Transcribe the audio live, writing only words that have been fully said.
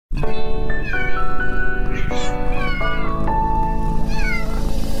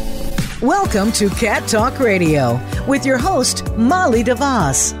Welcome to Cat Talk Radio with your host, Molly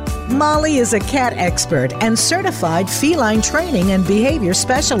DeVos. Molly is a cat expert and certified feline training and behavior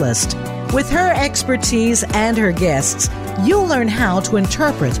specialist. With her expertise and her guests, you'll learn how to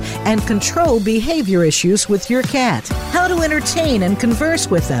interpret and control behavior issues with your cat, how to entertain and converse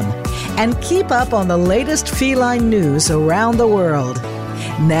with them, and keep up on the latest feline news around the world.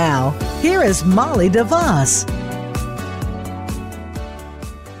 Now, here is Molly DeVos.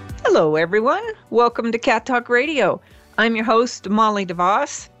 Hello, everyone. Welcome to Cat Talk Radio. I'm your host, Molly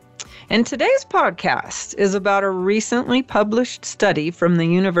DeVos, and today's podcast is about a recently published study from the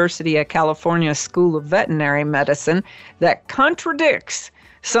University of California School of Veterinary Medicine that contradicts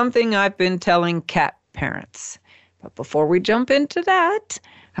something I've been telling cat parents. But before we jump into that,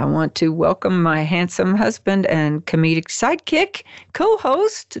 I want to welcome my handsome husband and comedic sidekick,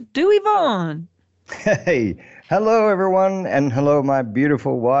 co-host, Dewey Vaughn. Hey, hello everyone, and hello my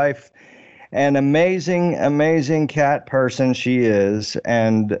beautiful wife. An amazing cat person she is,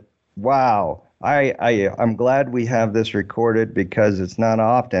 and wow, I'm glad we have this recorded because it's not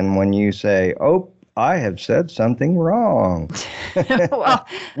often when you say, "Oh, I have said something wrong." Well,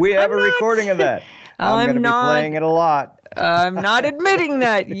 we have a recording of that. I'm going to be playing it a lot. I'm not admitting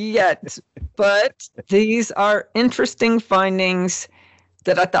that yet, but these are interesting findings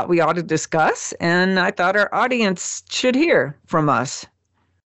that I thought we ought to discuss, and I thought our audience should hear from us.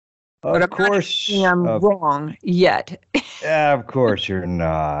 But Of course, I'm wrong yet. Of course you're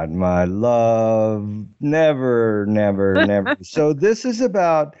not, my love. Never. So this is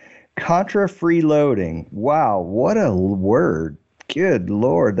about contra-freeloading. Wow, what a word. Good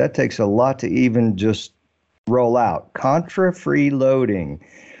Lord, that takes a lot to even just roll out. Contra-freeloading.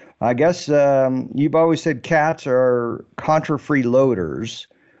 I guess you've always said cats are contra-freeloaders,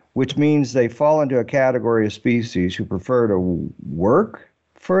 which means they fall into a category of species who prefer to work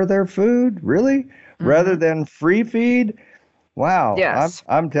for their food, really, rather than free feed. Wow. Yes.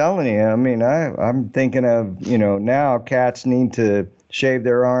 I'm telling you, I mean, I'm thinking of, now cats need to shave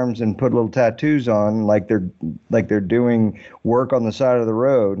their arms and put little tattoos on like they're doing work on the side of the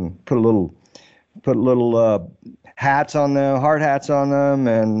road, and put little hats on them, hard hats on them,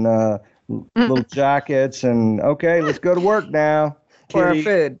 and little jackets, and okay, let's go to work now. For our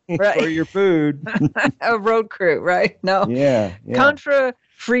food, right? For your food. A road crew, right? No. Yeah.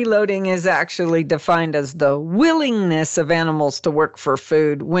 Contra-freeloading is actually defined as the willingness of animals to work for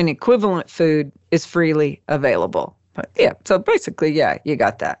food when equivalent food is freely available. But yeah, so basically, yeah, you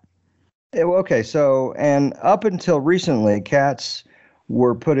got that. Okay, so, and up until recently, cats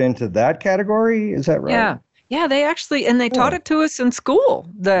were put into that category, is that right? Yeah, they actually, and they taught it to us in school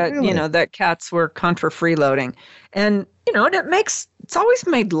that, Really? That cats were contra-freeloading. And, it's always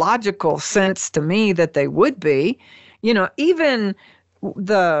made logical sense to me that they would be. Even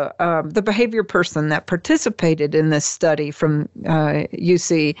the behavior person that participated in this study from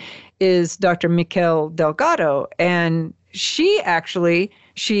UC is Dr. Mikel Delgado. And she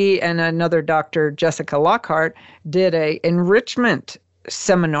and another Dr. Jessica Lockhart did a enrichment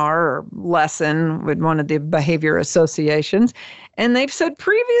seminar or lesson with one of the behavior associations. And they've said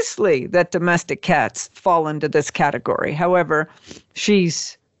previously that domestic cats fall into this category. However,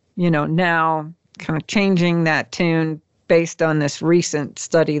 she's, now kind of changing that tune based on this recent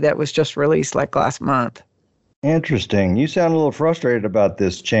study that was just released like last month. Interesting. You sound a little frustrated about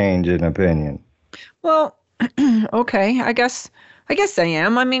this change in opinion. Well, okay, I guess I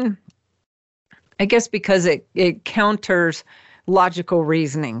am. I mean, I guess because it counters logical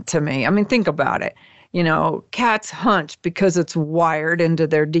reasoning to me. I mean, think about it. Cats hunt because it's wired into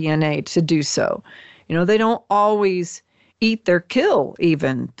their DNA to do so. They don't always eat their kill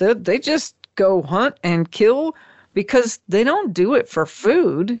even. They just go hunt and kill because they don't do it for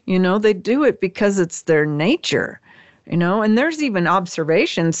food. They do it because it's their nature. And there's even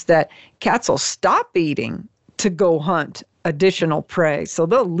observations that cats will stop eating to go hunt additional prey. So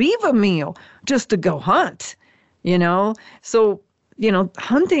they'll leave a meal just to go hunt. So,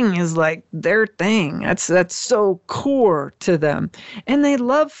 hunting is like their thing. That's so core to them. And they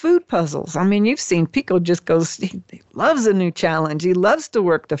love food puzzles. I mean, you've seen Pico just goes, he loves a new challenge. He loves to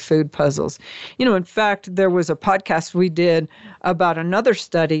work the food puzzles. In fact, there was a podcast we did about another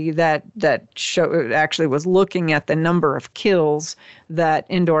study that actually was looking at the number of kills that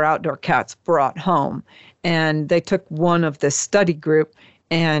indoor-outdoor cats brought home. And they took one of this study group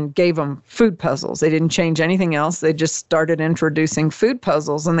and gave them food puzzles. They didn't change anything else. They just started introducing food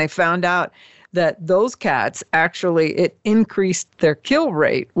puzzles, and they found out that those cats actually, it increased their kill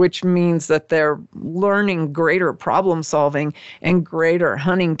rate, which means that they're learning greater problem solving and greater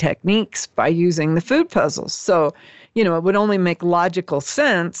hunting techniques by using the food puzzles. So, it would only make logical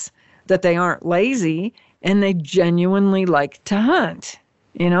sense that they aren't lazy and they genuinely like to hunt,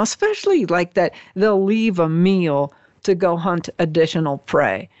 especially like that they'll leave a meal to go hunt additional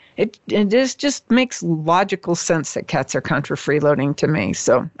prey. It just makes logical sense that cats are contra freeloading to me.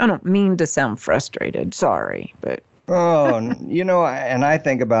 So I don't mean to sound frustrated. Sorry, but. Oh, and I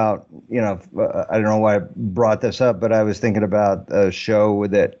think about, I don't know why I brought this up, but I was thinking about a show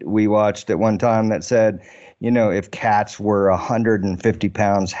that we watched at one time that said, if cats were 150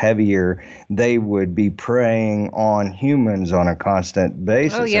 pounds heavier, they would be preying on humans on a constant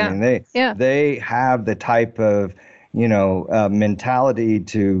basis. Oh, yeah. I mean, they have the type of, mentality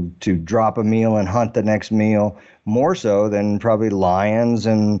to drop a meal and hunt the next meal more so than probably lions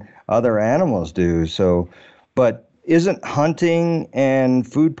and other animals do. So, but isn't hunting and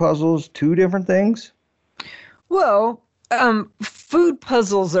food puzzles two different things? Well, food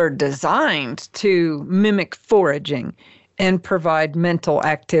puzzles are designed to mimic foraging and provide mental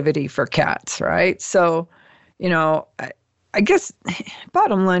activity for cats, right? So, I guess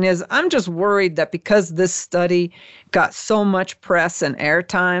bottom line is I'm just worried that because this study got so much press and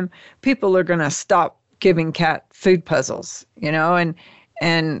airtime, people are going to stop giving cat food puzzles,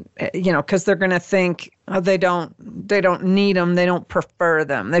 and because they're going to think, oh, they don't need them, they don't prefer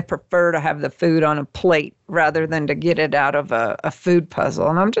them, they prefer to have the food on a plate rather than to get it out of a food puzzle.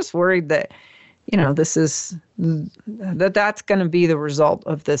 And I'm just worried that, that's going to be the result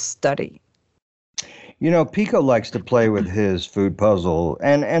of this study. Pico likes to play with his food puzzle,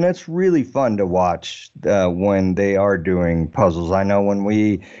 and it's really fun to watch when they are doing puzzles. I know when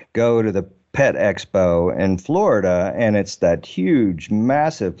we go to the Pet Expo in Florida, and it's that huge,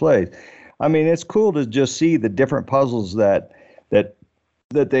 massive place. I mean, it's cool to just see the different puzzles that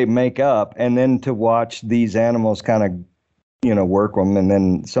they make up, and then to watch these animals kind of, work them, and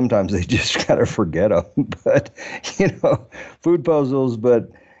then sometimes they just kind of forget them. But, food puzzles.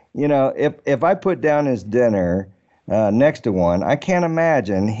 But, if I put down his dinner next to one, I can't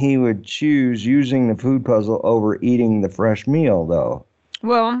imagine he would choose using the food puzzle over eating the fresh meal, though.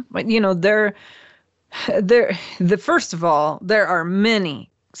 Well, first of all, there are many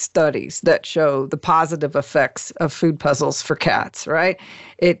studies that show the positive effects of food puzzles for cats, right?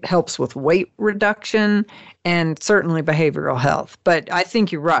 It helps with weight reduction and certainly behavioral health. But I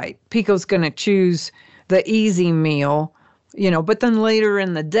think you're right. Pico's going to choose the easy meal, but then later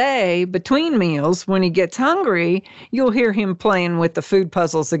in the day, between meals, when he gets hungry, you'll hear him playing with the food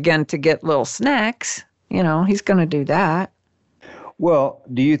puzzles again to get little snacks. He's going to do that. Well,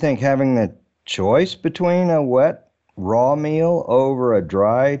 do you think having the choice between a wet, raw meal over a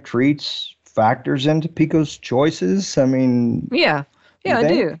dry treats factors into Pico's choices? I mean... Yeah, I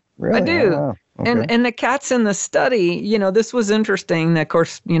do. Really? I do. Oh, okay. And the cats in the study, this was interesting. Of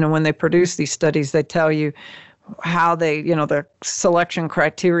course, when they produce these studies, they tell you how they, the selection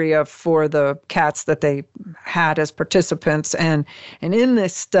criteria for the cats that they had as participants. And in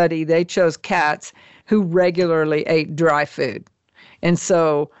this study, they chose cats who regularly ate dry food. And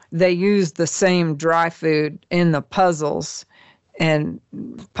so they used the same dry food in the puzzles and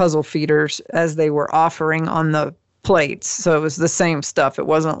puzzle feeders as they were offering on the plates. So it was the same stuff. It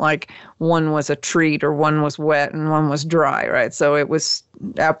wasn't like one was a treat or one was wet and one was dry, right? So it was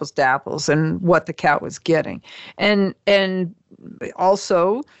apples to apples and what the cat was getting. And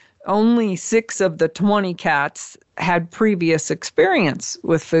also only 6 of the 20 cats had previous experience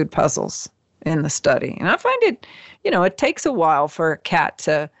with food puzzles in the study. And I find it, it takes a while for a cat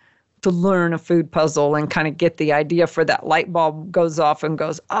to learn a food puzzle and kind of get the idea for that light bulb goes off and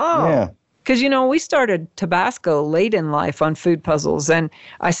goes, oh. Yeah. Because, we started Tabasco late in life on food puzzles. And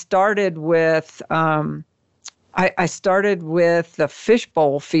I started with I started with the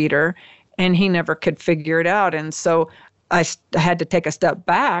fishbowl feeder, and he never could figure it out. And so I had to take a step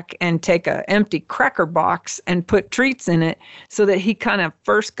back and take an empty cracker box and put treats in it so that he kind of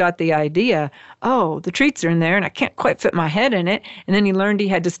first got the idea, oh, the treats are in there and I can't quite fit my head in it. And then he learned he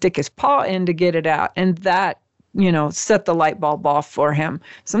had to stick his paw in to get it out. And that, set the light bulb off for him.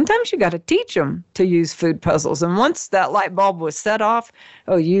 Sometimes you got to teach him to use food puzzles. And once that light bulb was set off,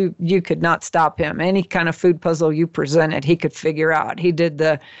 oh, you could not stop him. Any kind of food puzzle you presented, he could figure out. He did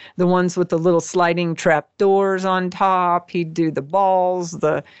the ones with the little sliding trap doors on top. He'd do the balls,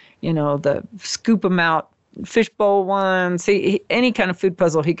 the scoop them out fishbowl ones. Any kind of food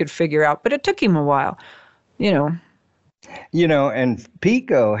puzzle he could figure out. But it took him a while, And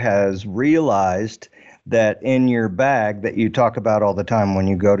Pico has realized that in your bag that you talk about all the time when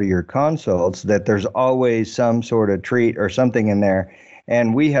you go to your consults, that there's always some sort of treat or something in there.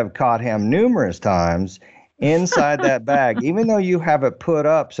 And we have caught him numerous times inside that bag. Even though you have it put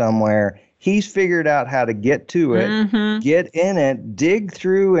up somewhere, He's figured out how to get to it, get in it, dig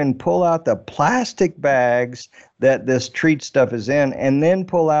through and pull out the plastic bags that this treat stuff is in, and then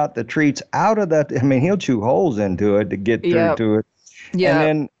pull out the treats out of that. I mean, he'll chew holes into it to get through to it. Yeah.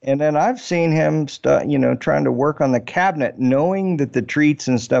 And then I've seen him trying to work on the cabinet, knowing that the treats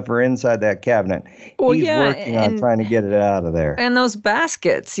and stuff are inside that cabinet. Well, He's working on trying to get it out of there. And those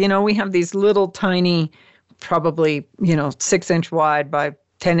baskets, we have these little tiny, probably, 6-inch wide by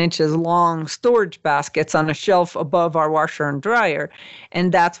 10 inches long storage baskets on a shelf above our washer and dryer.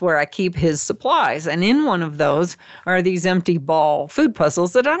 And that's where I keep his supplies. And in one of those are these empty ball food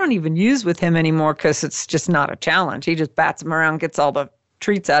puzzles that I don't even use with him anymore because it's just not a challenge. He just bats them around, gets all the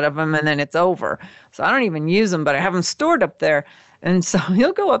treats out of them, and then it's over. So I don't even use them, but I have them stored up there. And so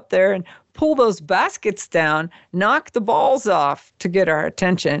he'll go up there and pull those baskets down, knock the balls off to get our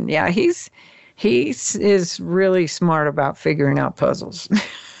attention. Yeah, he is really smart about figuring out puzzles.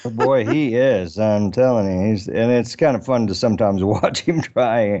 Boy, he is. I'm telling you, and it's kind of fun to sometimes watch him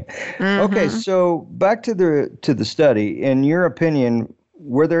try. Okay, so back to the study. In your opinion,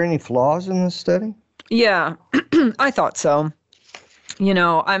 were there any flaws in the study? Yeah, I thought so.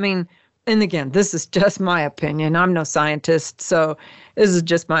 I mean, and again, this is just my opinion. I'm no scientist, so this is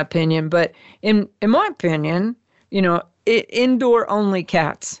just my opinion. But in my opinion, indoor-only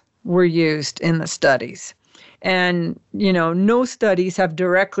cats were used in the studies. And, no studies have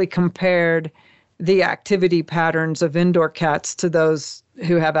directly compared the activity patterns of indoor cats to those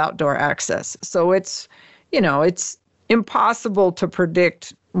who have outdoor access. So it's impossible to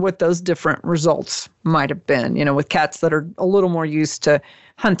predict what those different results might have been, with cats that are a little more used to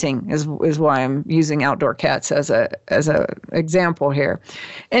hunting is why I'm using outdoor cats as a example here.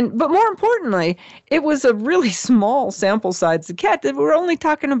 But more importantly, it was a really small sample size of cats. We're only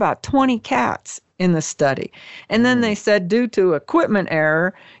talking about 20 cats in the study. And then they said due to equipment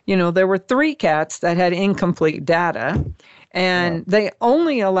error, there were 3 cats that had incomplete data, and they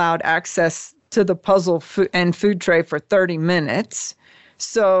only allowed access to the puzzle and food tray for 30 minutes.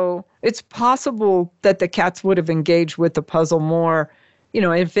 So it's possible that the cats would have engaged with the puzzle more,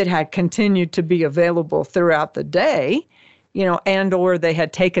 if it had continued to be available throughout the day, and or they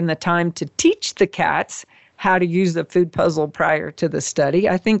had taken the time to teach the cats how to use the food puzzle prior to the study.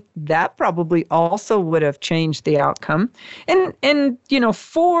 I think that probably also would have changed the outcome. And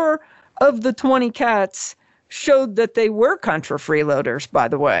 4 of the 20 cats showed that they were contra freeloaders, by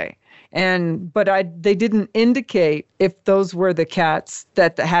the way. But they didn't indicate if those were the cats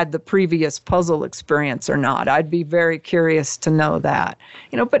that had the previous puzzle experience or not. I'd be very curious to know that.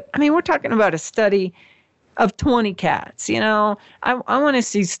 But I mean, we're talking about a study of 20 cats. I want to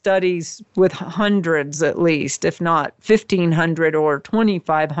see studies with hundreds at least, if not 1,500 or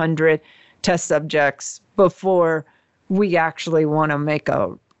 2,500 test subjects before we actually want to make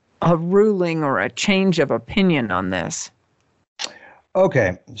a ruling or a change of opinion on this.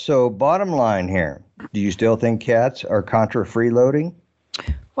 Okay, so bottom line here, do you still think cats are contra freeloading?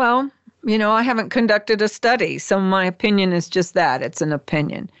 Well, I haven't conducted a study, so my opinion is just that. It's an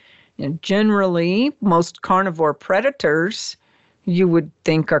opinion. Generally, most carnivore predators you would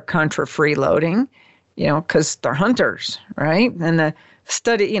think are contra freeloading, because they're hunters, right? And the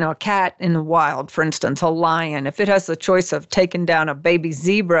study, a cat in the wild, for instance, a lion, if it has the choice of taking down a baby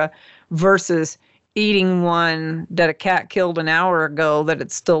zebra versus eating one that a cat killed an hour ago that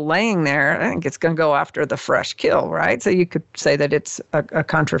it's still laying there, I think it's going to go after the fresh kill, right? So you could say that it's a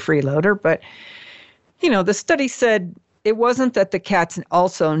contra freeloader. But, the study said it wasn't that the cats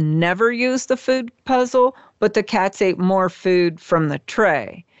also never used the food puzzle, but the cats ate more food from the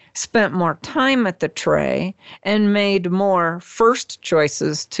tray, spent more time at the tray, and made more first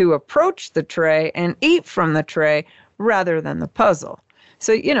choices to approach the tray and eat from the tray rather than the puzzle.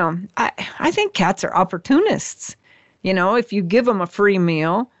 So, I think cats are opportunists. If you give them a free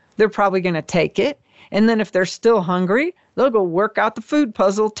meal, they're probably going to take it. And then if they're still hungry, they'll go work out the food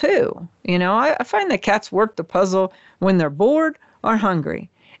puzzle too. I find that cats work the puzzle when they're bored or hungry.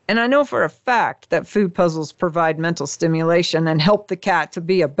 And I know for a fact that food puzzles provide mental stimulation and help the cat to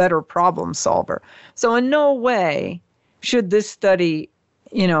be a better problem solver. So in no way should this study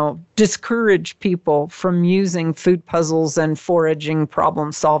discourage people from using food puzzles and foraging,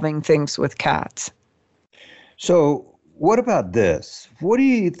 problem-solving things with cats. So what about this? What do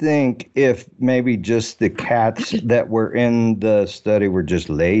you think if maybe just the cats that were in the study were just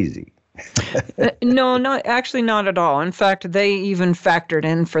lazy? No, not at all. In fact, they even factored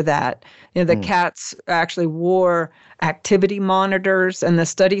in for that. The cats actually wore activity monitors, and the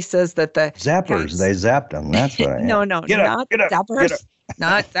study says that the zappers, they zapped them. That's what I No, not zappers.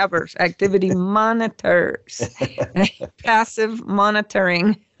 not zappers, activity monitors, passive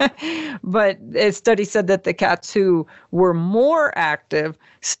monitoring. But a study said that the cats who were more active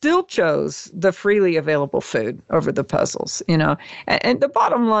still chose the freely available food over the puzzles, And the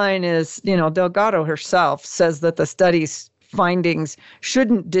bottom line is, Delgado herself says that the study's findings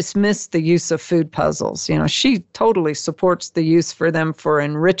shouldn't dismiss the use of food puzzles. She totally supports the use for them for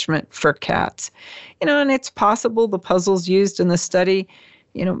enrichment for cats. And it's possible the puzzles used in the study,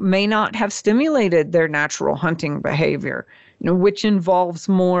 may not have stimulated their natural hunting behavior, which involves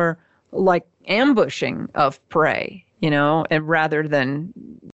more like ambushing of prey, and rather than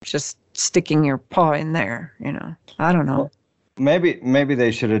just sticking your paw in there, I don't know. Well, maybe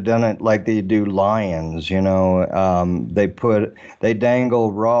they should have done it like they do lions, they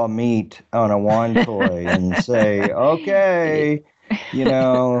dangle raw meat on a wine toy and say, okay,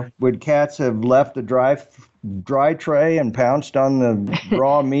 would cats have left the dry tray and pounced on the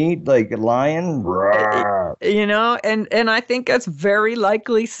raw meat like a lion? And I think that's very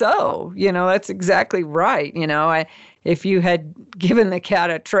likely so. That's exactly right. If you had given the cat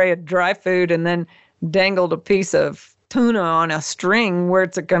a tray of dry food and then dangled a piece of tuna on a string,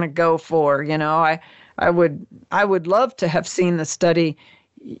 where's it going to go for? I would love to have seen the study,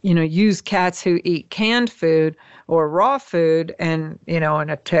 use cats who eat canned food or raw food and, in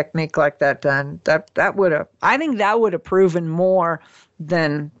a technique like that done. I think that would have proven more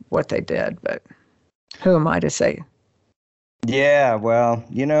than what they did, but who am I to say? Yeah, well,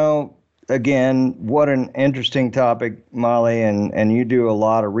 again, what an interesting topic, Molly, and you do a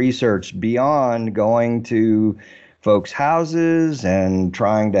lot of research beyond going to folks' houses and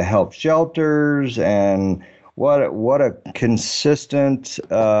trying to help shelters, and what a consistent,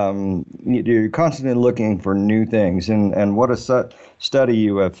 you're constantly looking for new things, and what a study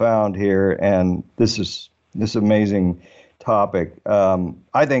you have found here, and this amazing topic.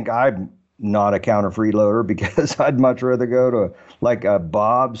 I think I'm not a counter freeloader because I'd much rather go to like a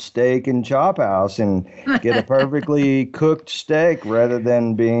Bob's Steak and Chop House and get a perfectly cooked steak rather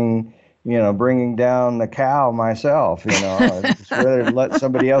than being, bringing down the cow myself. I'd just rather let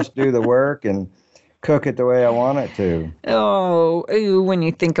somebody else do the work and cook it the way I want it to. Oh, when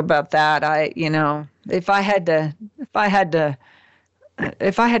you think about that, if I had to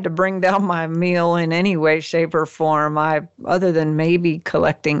bring down my meal in any way, shape, or form, other than maybe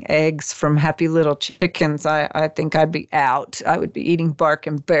collecting eggs from happy little chickens, I think I'd be out. I would be eating bark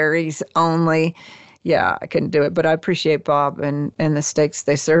and berries only. Yeah, I couldn't do it. But I appreciate Bob and the steaks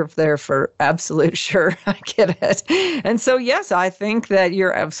they serve there for absolute sure. I get it. And so, yes, I think that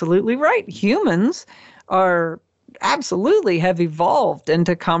you're absolutely right. Humans absolutely have evolved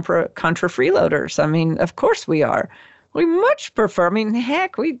into contra freeloaders. I mean, of course we are. We much prefer,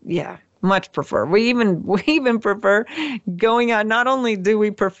 much prefer. We even prefer going out. Not only do we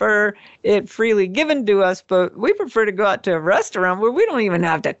prefer it freely given to us, but we prefer to go out to a restaurant where we don't even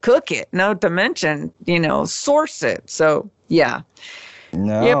have to cook it, not to mention, source it. So, yeah.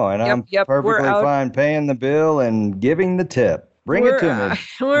 No, I'm perfectly fine paying the bill and giving the tip. Bring it to me.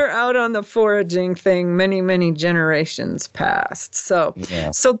 We're out on the foraging thing many, many generations past. So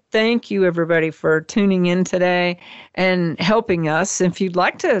thank you, everybody, for tuning in today and helping us. If you'd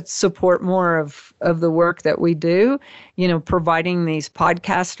like to support more of the work that we do, providing these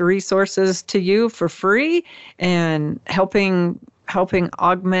podcast resources to you for free and helping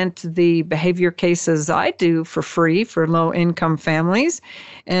augment the behavior cases I do for free for low-income families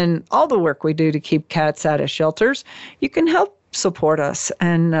and all the work we do to keep cats out of shelters, you can help support us.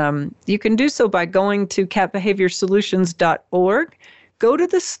 And you can do so by going to catbehaviorsolutions.org. Go to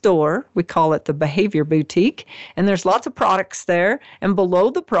the store. We call it the Behavior Boutique. And there's lots of products there. And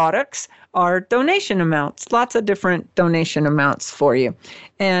below the products are donation amounts, lots of different donation amounts for you.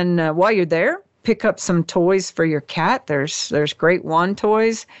 And while you're there, pick up some toys for your cat. There's great wand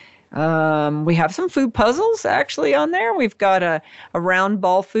toys. We have some food puzzles actually on there. We've got a round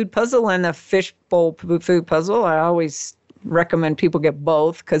ball food puzzle and a fish bowl food puzzle. I always recommend people get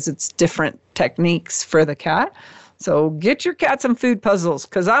both because it's different techniques for the cat. So get your cat some food puzzles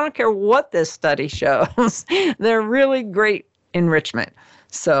because I don't care what this study shows. They're really great enrichment.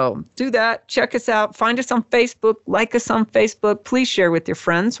 So do that. Check us out. Find us on Facebook. Like us on Facebook. Please share with your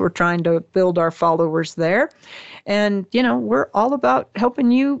friends. We're trying to build our followers there. And, we're all about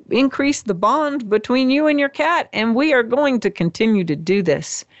helping you increase the bond between you and your cat. And we are going to continue to do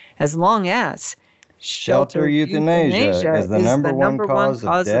this as long as shelter euthanasia is the number one cause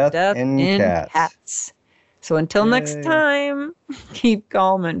of death in cats. So until next time, keep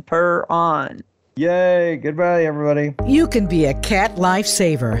calm and purr on. Yay. Goodbye, everybody. You can be a cat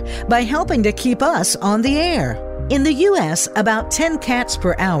lifesaver by helping to keep us on the air. In the U.S., about 10 cats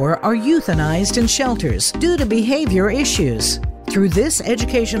per hour are euthanized in shelters due to behavior issues. Through this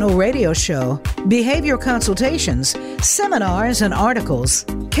educational radio show, behavior consultations, seminars, and articles,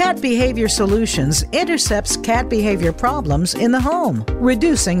 Cat Behavior Solutions intercepts cat behavior problems in the home,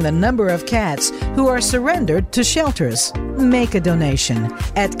 reducing the number of cats who are surrendered to shelters. Make a donation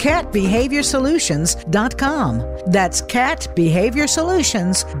at catbehaviorsolutions.com. That's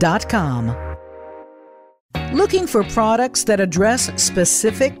catbehaviorsolutions.com. Looking for products that address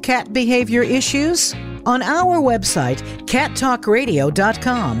specific cat behavior issues? On our website,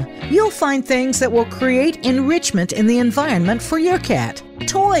 cattalkradio.com, you'll find things that will create enrichment in the environment for your cat.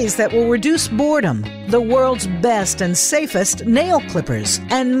 Toys that will reduce boredom, the world's best and safest nail clippers,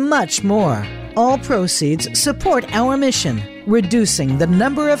 and much more. All proceeds support our mission, reducing the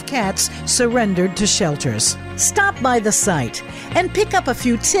number of cats surrendered to shelters. Stop by the site and pick up a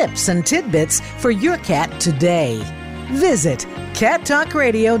few tips and tidbits for your cat today. Visit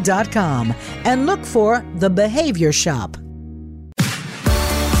cattalkradio.com and look for The Behavior Shop.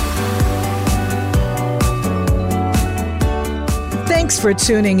 Thanks for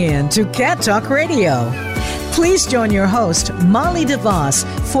tuning in to Cat Talk Radio. Please join your host, Molly DeVos,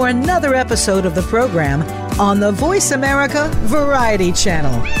 for another episode of the program on the Voice America Variety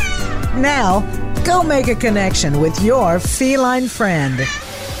Channel. Now, go make a connection with your feline friend.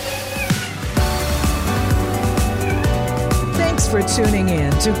 Thanks for tuning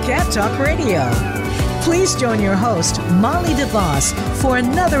in to Cat Talk Radio. Please join your host, Molly DeVos, for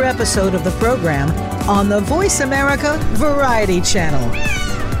another episode of the program on the Voice America Variety Channel.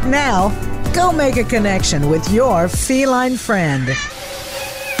 Now, go make a connection with your feline friend.